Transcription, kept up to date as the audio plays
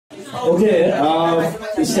Okay,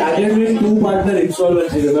 we started with two-partner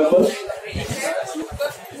insolvency, remember?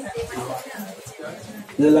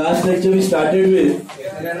 The last lecture we started with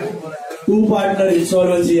two-partner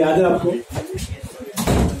insolvency, याद है आपको?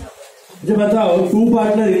 मुझे बताओ,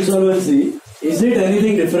 two-partner insolvency, is it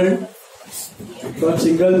anything different from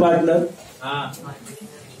single partner?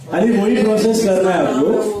 खाली वही process करना है आपको,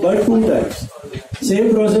 but two times.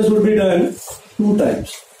 Same process would be done two times.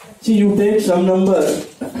 See, you take sum number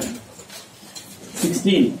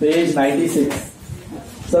 16, page 96.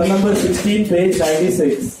 Sum number 16, page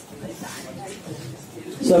 96.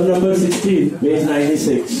 Sum number 16, page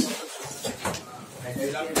 96.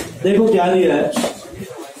 देखो क्या दिया है.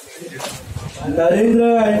 Narendra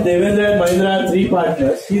and Devendra and Mahindra are three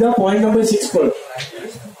partners. सीधा point number 6 पर.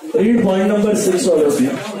 Read point number 6 all of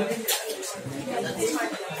you.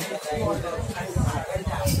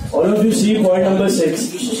 All of you see point number 6.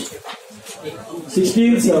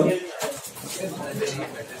 16 sum.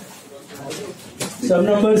 Sum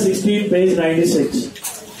number 16, page 96.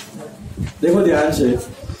 देखो ध्यान से.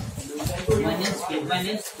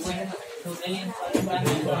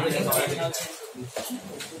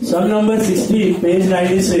 Sum number 16, page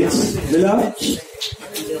 96. मिला?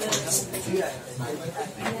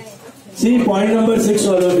 See point number 6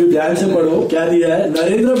 all of you. ध्यान से पढ़ो. क्या दिया है?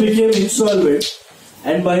 Narendra became insolvent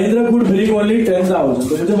and Mahindra could bring only 10,000.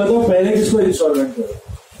 तो मुझे बताओ पहले किसको इंसॉल्वेंट करो?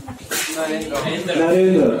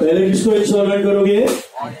 नरेंद्र. पहले किसको इंसॉल्वेंट करोगे?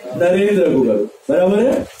 नरेंद्र को करो. बराबर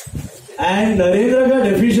है? एंड नरेंद्र का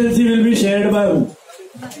deficiency will be shared by हू?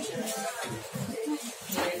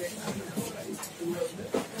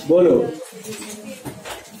 बोलो.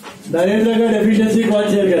 नरेंद्र का डेफिशिएंसी कौन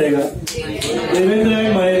शेयर करेगा? देवेंद्र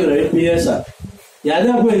एंड महेंद्र. पीएसआर. याद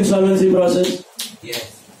है आपको इंसॉल्वेंसी प्रोसेस?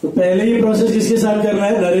 तो पहले ही प्रोसेस किसके साथ करना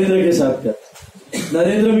है? नरेंद्र के साथ कर.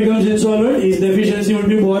 Narendra becomes insolvent, his deficiency would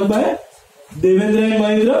be borne by Devendra and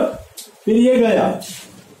Mahendra. फिर ये गया.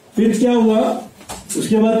 फिर क्या हुआ?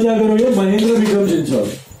 उसके बाद क्या करोगे? Mahendra becomes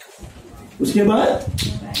insolvent. उसके बाद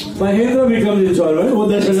महेंद्र बिकम्स इंसॉल्वेंट. वो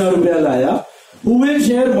 10,000 रुपया लाया. Who will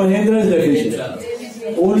share Mahendra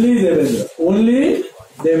deficiency? Only Devendra. Only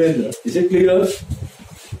Devendra. Is it clear?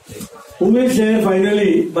 Who will share finally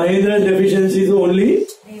Mahendra's deficiency is only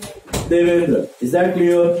Devendra. Is that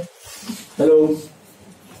clear? Hello.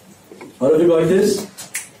 All of you got this?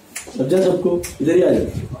 समझा सबको? इधर ही आ जाओ.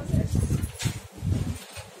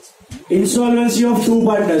 Insolvency of two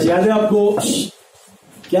partners. याद है आपको?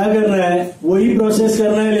 क्या करना है? वही प्रोसेस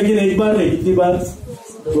करना है, लेकिन एक बार नहीं. कितनी बार?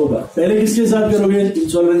 2 बार. पहले किसके साथ करोगे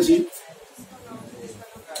इंसॉल्वेंसी?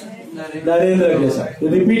 नरेंद्र के साथ.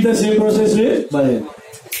 Repeat the same process with Mahendra.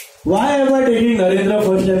 Why am I taking Narendra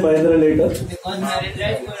first and Mahindra later? Because Narendra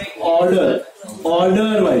is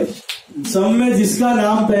Order wise. सब में जिसका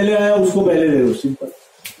नाम पहले आया उसको पहले ले लो. Simple.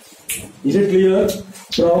 Is it clear?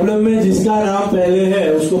 Problem में जिसका नाम पहले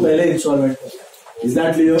है उसको पहले इंस्टॉलमेंट करो. Is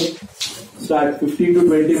that clear? Start 15 to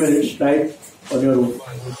 20 minutes. Type on your own.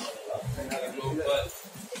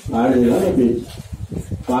 फाड़ देगा ना पेज.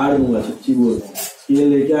 फाड़ दूंगा, सच्ची बोल रहा हूँ. ये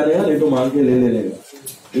लेके आ रहेगा, नहीं तो मांग के ले लेगा.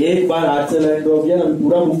 एक बार हाथ से लाइन ड्रॉ किया, अभी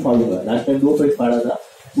पूरा बुक फाड़ूंगा. लास्ट टाइम 2 पेज फाड़ा था,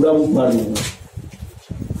 पूरा बुक फाड़ दूंगा.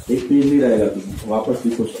 एक पेज नहीं रहेगा. तुम वापस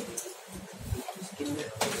लिखो सब.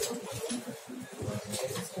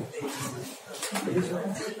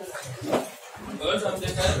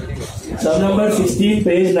 सम number 16,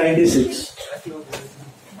 page 96.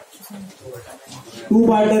 Two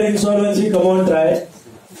partner insolvency. Come on, try.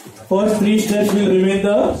 First 3 steps will remain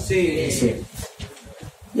the same.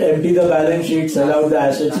 Empty the balance sheet, sell out the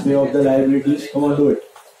assets, pay off the liabilities. Come on, do it.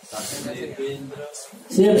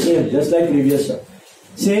 Same, just like previous stuff.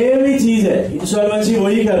 Same ही चीज है. Insolvency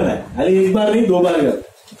वही करना है, खाली एक बार नहीं 2 बार कर.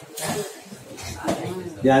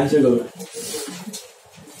 ध्यान से करो.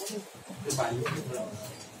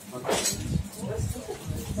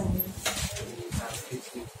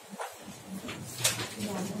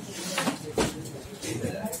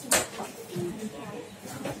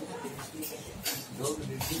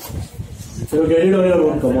 So get it on your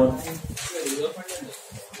own. Come on.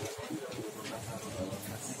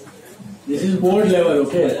 This is board level,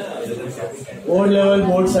 okay? Board level,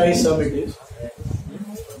 board size sum it is.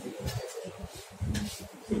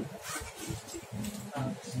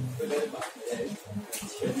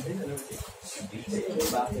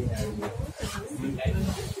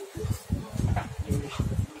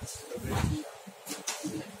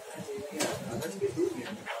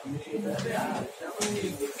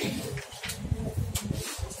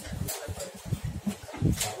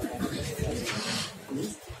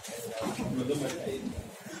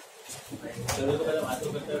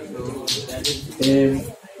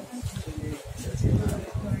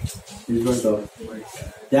 Please don't talk.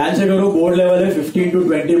 ध्यान से करो, बोर्ड लेवल है 15 to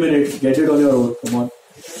 20 minutes. Get it on your own. Come on.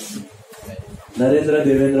 Narendra,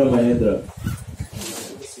 Devendra, Mahendra.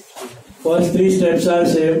 First 3 steps are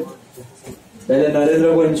same. पहले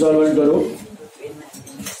नरेंद्र को instalment करो,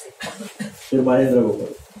 फिर महेंद्र को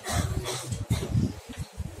करो.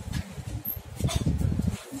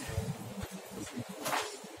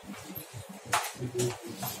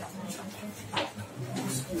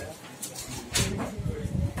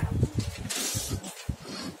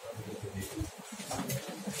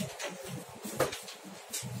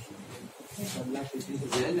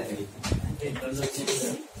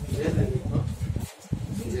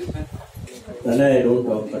 नहीं, डोंट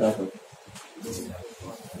टॉक, फटाफट.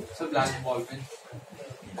 सब black ball pen.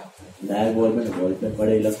 Black ball pen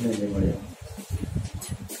बड़े लखने नहीं बड़े.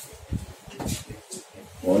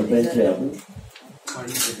 बॉल पेन से आप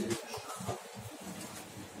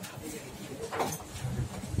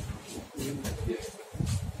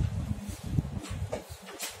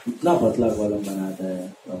कितना पतला कॉलम बनाता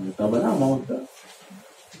है. मोटा बना अमाउंट का.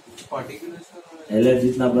 एलएफ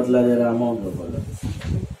जितना पतला दे रहा अमाउंट का कॉलम.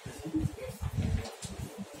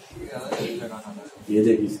 ये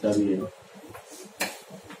देख, इसका भी है.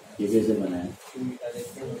 ये कैसे बना है?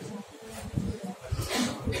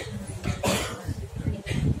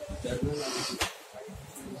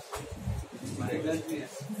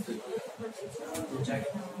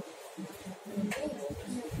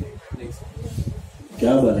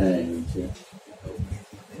 क्या बना है नीचे?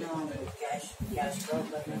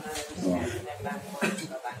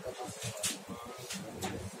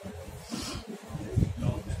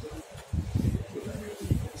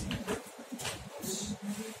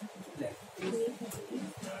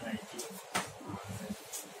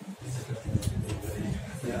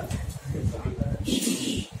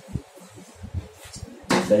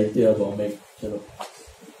 साहित्य कॉमिक. चलो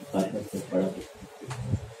बात करते हैं. पढ़ा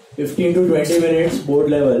 15 to 20 minutes board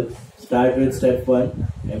level. Start with step 1,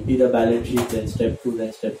 empty the balance sheet, then step 2,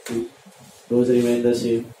 then step 3. Those remain the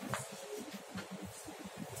same.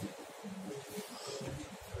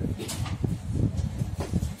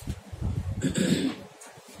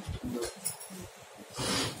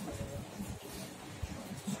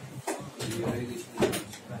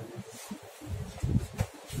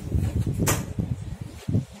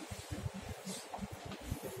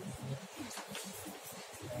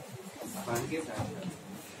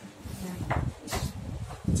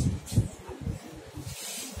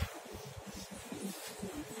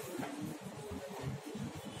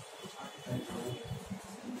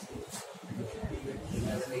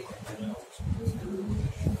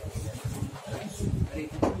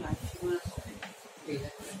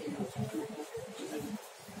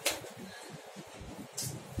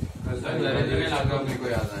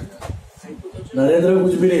 Narendra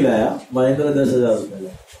कुछ भी नहीं लाया. महेंद्र 10,000 रुपए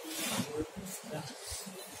लाया.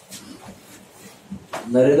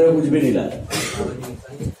 नरेंद्र कुछ भी नहीं लाया.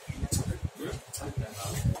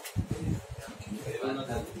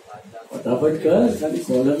 फटाफट कर, खाली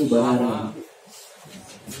कॉलम बना रहा है.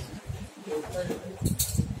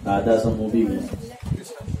 आधा सा मूवी में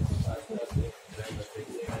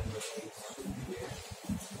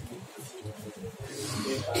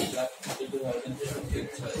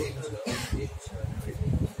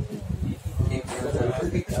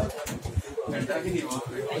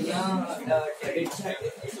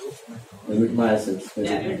डेबिट माय एसेट्स.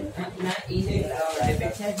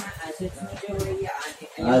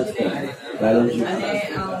 आज बैलेंस शीट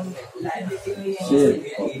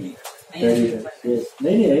क्रेडिट.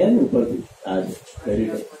 नहीं है यार, ऊपर भी आज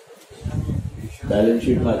क्रेडिट बैलेंस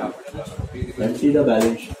शीट में empty the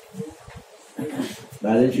balance sheet.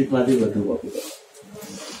 Balance sheet માંથી બધું કોપી કરો.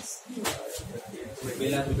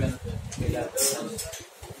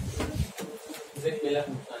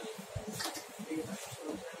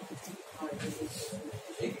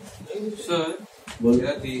 सर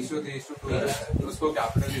मेरा 300 उसको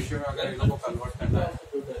कैपिटल रेशियो में अगर इन लोगों को कन्वर्ट करना है.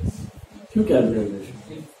 क्यों कैपिटल रेशियो?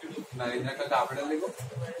 नरेंद्र का कैपिटल देखो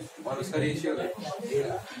और उसका रेशियो देखो.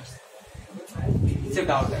 सिर्फ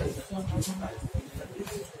डाउट है.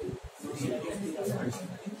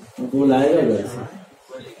 वो लाएगा घर से,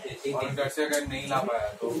 और घर से अगर नहीं ला पाया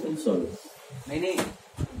तो नहीं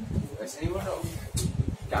वैसे नहीं बोल रहा हूँ.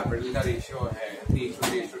 कैपिटल का रेशियो है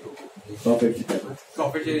 3:2. प्रॉफिट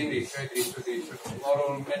शेयरिंग रेशियो है 3:2 और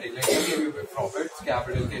उनमें डिक्लेयर किया कि प्रॉफिट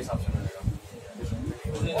कैपिटल के हिसाब से मिलेगा.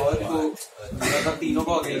 और तो मतलब तीनों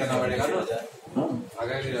को अग्री करना पड़ेगा ना.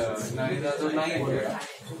 अगर नहीं था तो नहीं बोलेगा.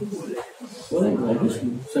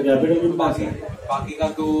 कैपिटल बाकी का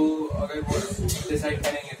तो अगर वो डिसाइड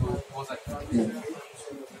करेंगे तो हो सकता है.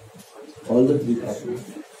 All the 3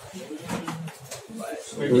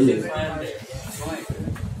 All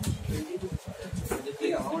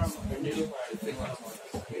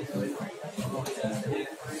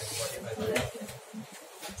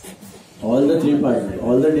the three partners,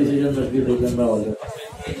 all the decisions must be taken by all the.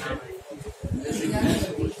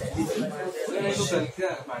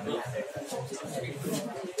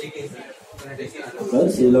 Well,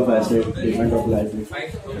 sale of asset, payment of liability.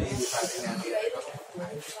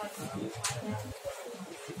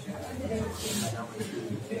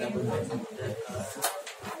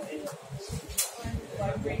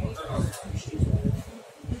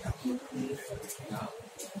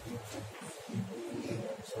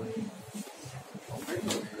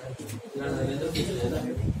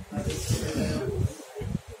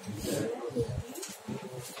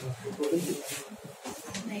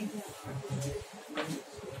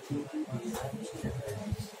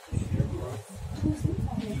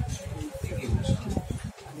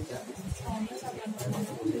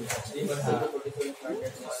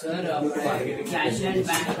 Cash and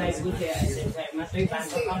bank passbook है मतलब एक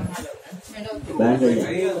बैंक अकाउंट है बैंक है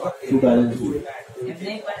टू बैलेंस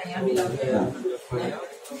नहीं पर यहाँ भी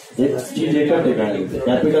एक चीज एक टेका है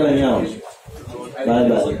कैपिटल है यहाँ बाय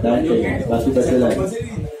बाय बैंक है बाकी पैसे लाए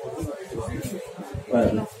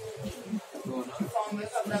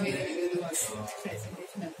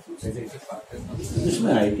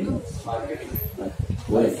इसमें आईटी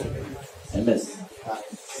वो है एमएस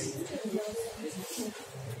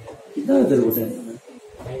कितना है तेरे को टेंशन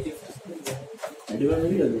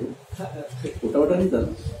एंटीबायोटिक नहीं कर छोटा वोटा नहीं था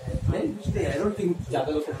I don't think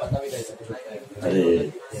ज्यादा लोग को पता भी नहीं सकते। अरे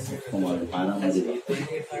हमारे माना मजे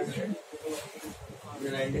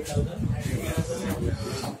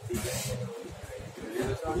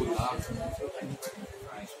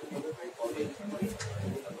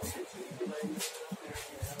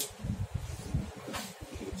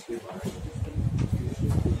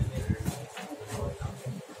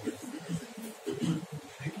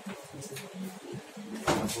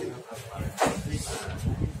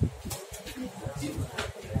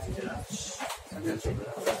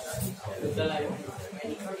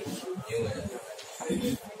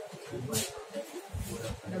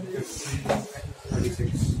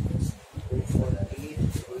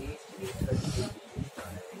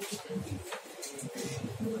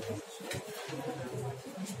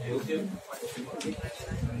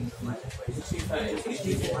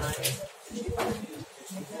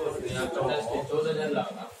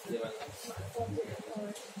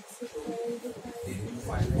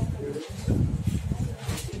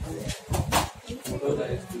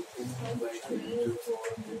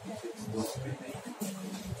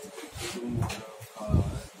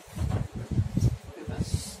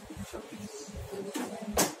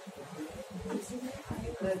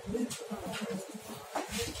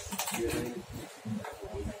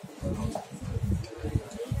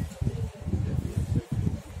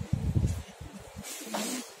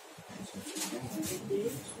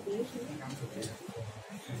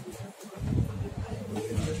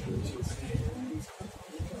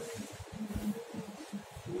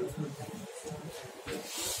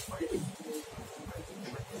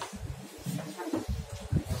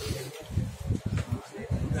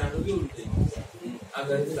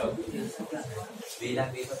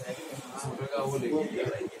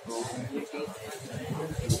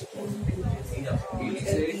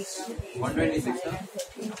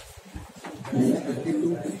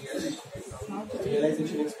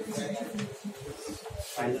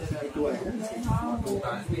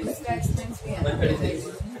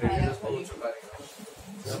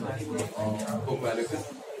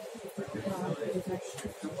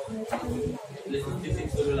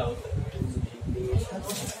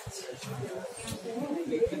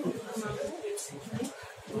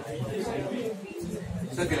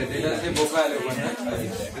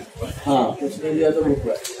हाँ उसने लिया तो बुक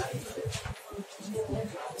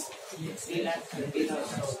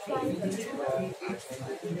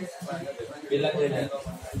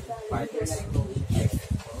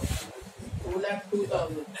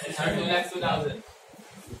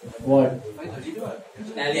What?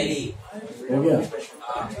 हो गया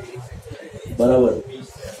बराबर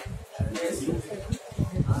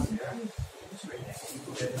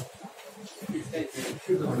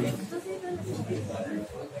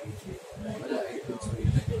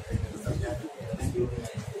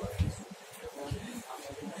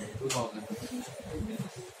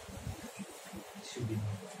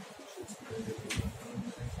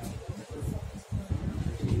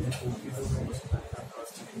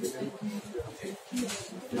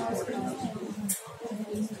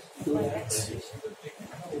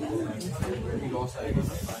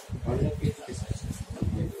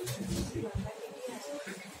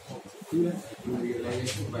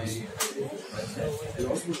Realization by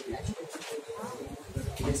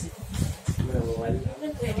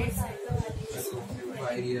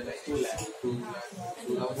I realized 2 lakh.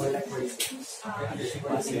 1 lakh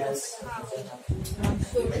 26.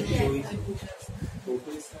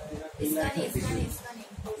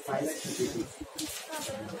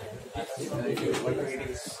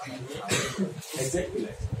 Exactly.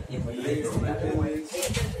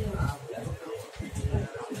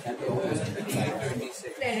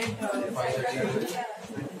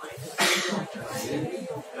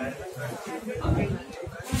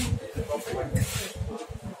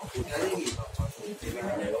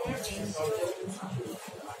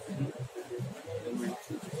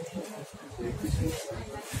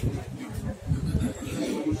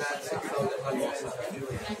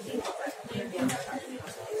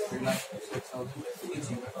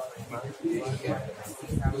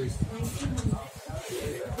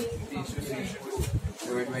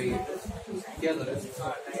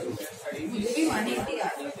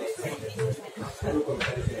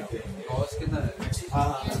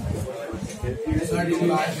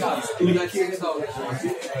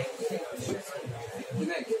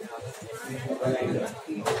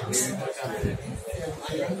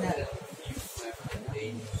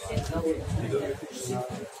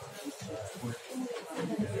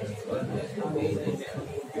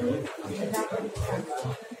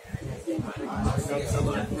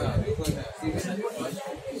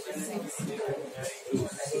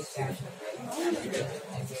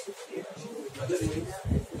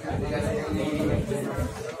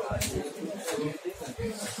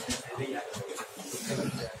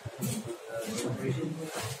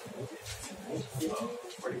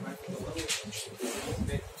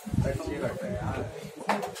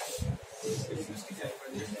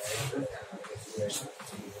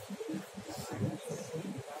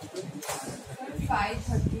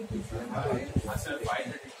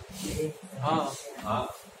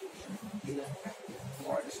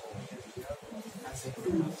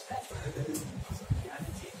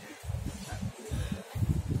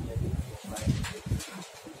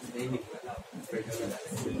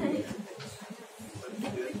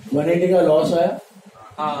 One eighty का लॉस आया।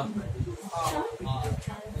 हाँ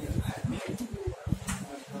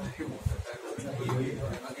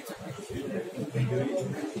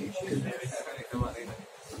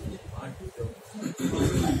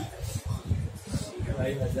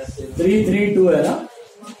थ्री थ्री टू है ना।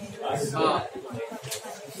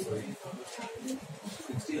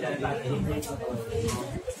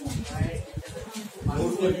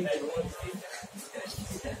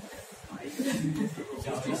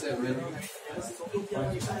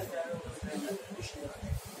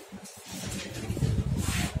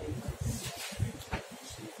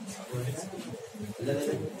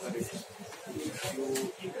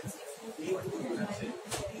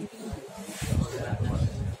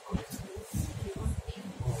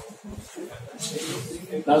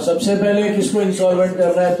 सबसे पहले किसको इंसॉल्वेंट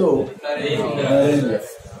करना है? तो Narendra.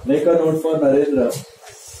 Make a note for Narendra.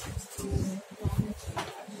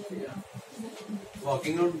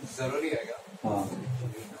 Walking note जरूरी है क्या? हाँ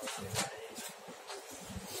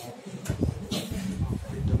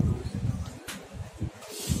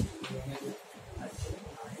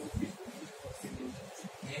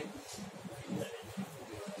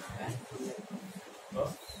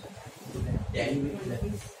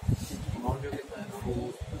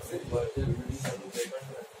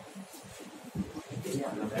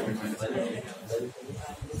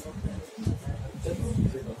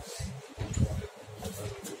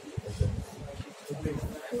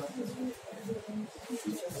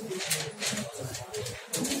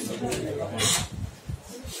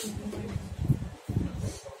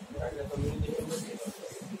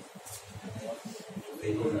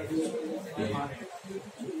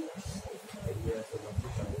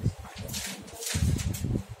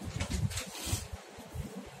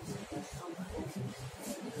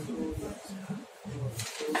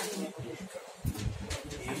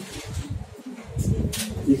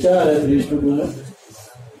क्या है 3:2 में?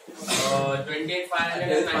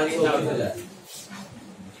 28,500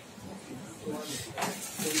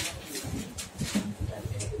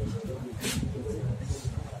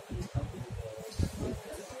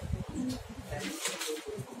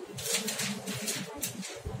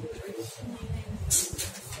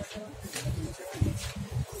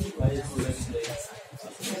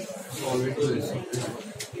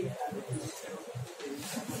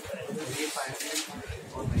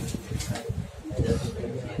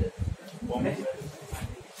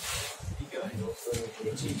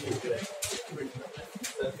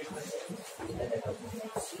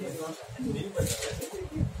 Thank you.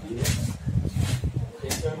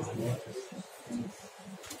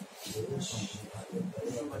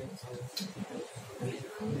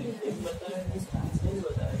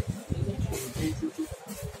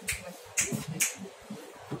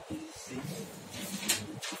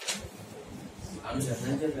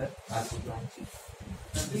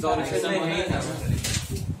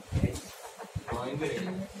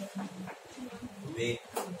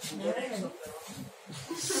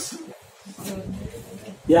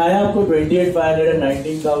 ये आया आपको 28,500 and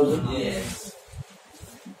 19,000.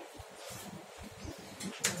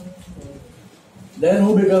 Then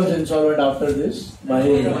who becomes insolvent after this?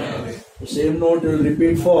 Mahendra. The same note will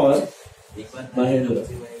repeat for Mahendra.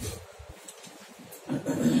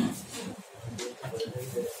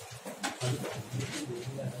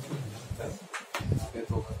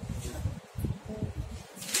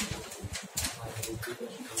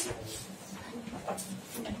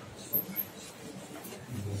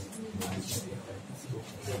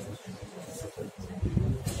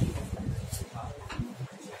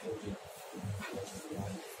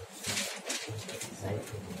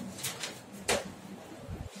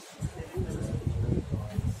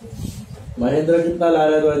 Mahendra कितना ला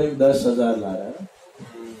रहा है? तो आई थिंक 10,000 ला रहा है.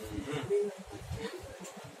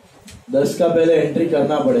 10 का पहले एंट्री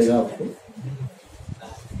करना पड़ेगा आपको.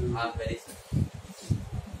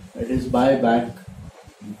 It is by bank.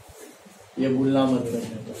 ये भूलना मत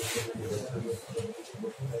करना.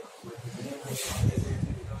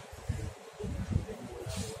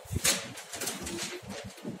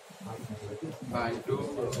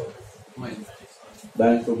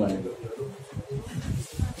 Bank to Mahendra.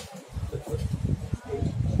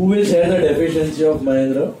 Who will share the deficiency of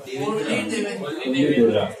Mahendra? Only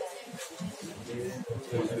Durga.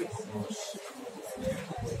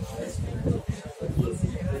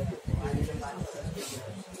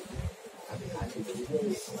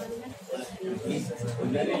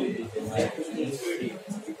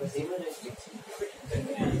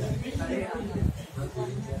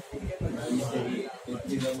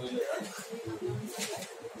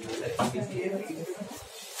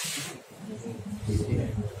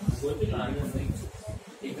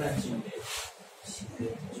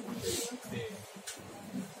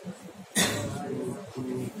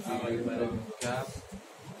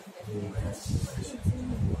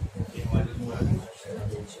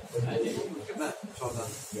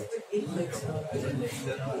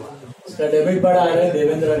 इसका डेबिट बड़ा आ रहा है.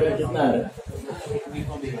 देवेंद्र का कितना आ रहा है?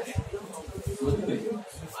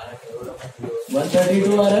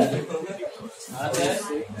 132 आ रहा है.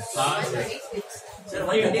 सर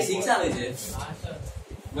 136 આવે છે.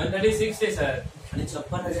 136 છે સર. અને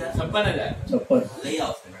 56,000. 56,000. 56. લઈ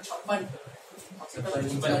આવો. 56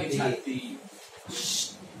 56 की छाती